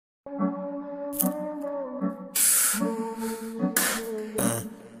This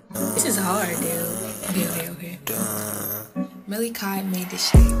is hard, dude. Okay. Millie Kai made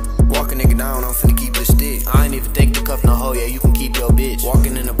this shit. Walk a nigga down, I'm finna keep the stick. I ain't even think to cuff no hoe, yeah, you can keep your bitch.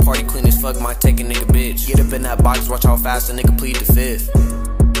 Walking in the party clean as fuck, might take a nigga bitch. Get up in that box, watch how fast a nigga plead the fifth.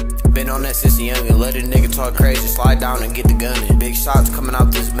 Been on that since a youngin', let a nigga talk crazy, slide down and get the gunnin'. Big shots coming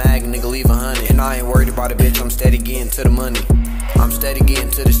out this mag, nigga leave 100. And I ain't worried about a bitch, I'm steady getting to the money. I'm steady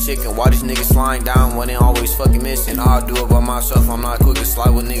getting to this chicken. Why these niggas sliding down when they always fucking missing? I'll do it by myself, I'm not quick to slide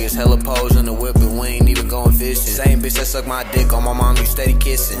with niggas. Hella pose in the whip, and we ain't even going fishing. Same bitch that suck my dick on my mom, you steady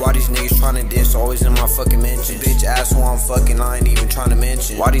kissing. Why these niggas tryna diss, always in my fucking mentions? Bitch ass who I'm fucking, I ain't even tryna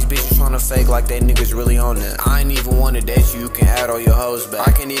mention. Why these bitches tryna fake like they niggas really on it? I ain't even wanna date you, you can add all your hoes back.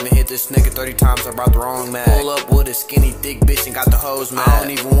 I can't even hit this nigga 30 times, I brought the wrong mag. Pull up with a skinny thick bitch and got the hose mad. I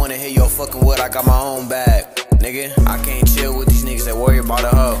don't even wanna hit your fucking wood, I got my own bag. Nigga, I can't chill with these niggas that worry about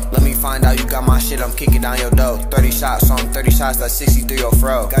a hoe. Let me find out you got my shit, I'm kicking down your door. 30 shots, so I'm 30 shots, that's 63 your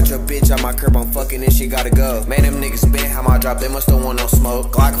fro. Got your bitch on my curb, I'm fucking and she gotta go. Man, them niggas been how my drop, they must don't want no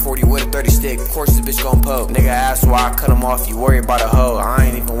smoke. Glock 40 with a 30 stick, of course this bitch gon' poke. Nigga asked why I cut him off, you worry about a hoe. I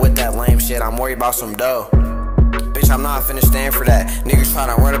ain't even with that lame shit, I'm worried about some dough. Bitch, I'm not finna stand for that. Niggas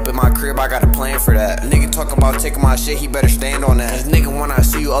tryna run up in my crib, I got a plan for that. Nigga talking about taking my shit, he better stand on that. Cause nigga, when I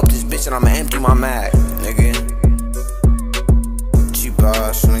see you up this bitch and I'ma empty my mag. Nigga, cheap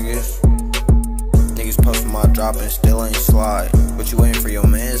ass niggas. Niggas posting my drop and still ain't slide. But you waiting for your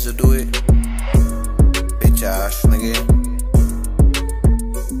mans to do it? Bitch ass nigga.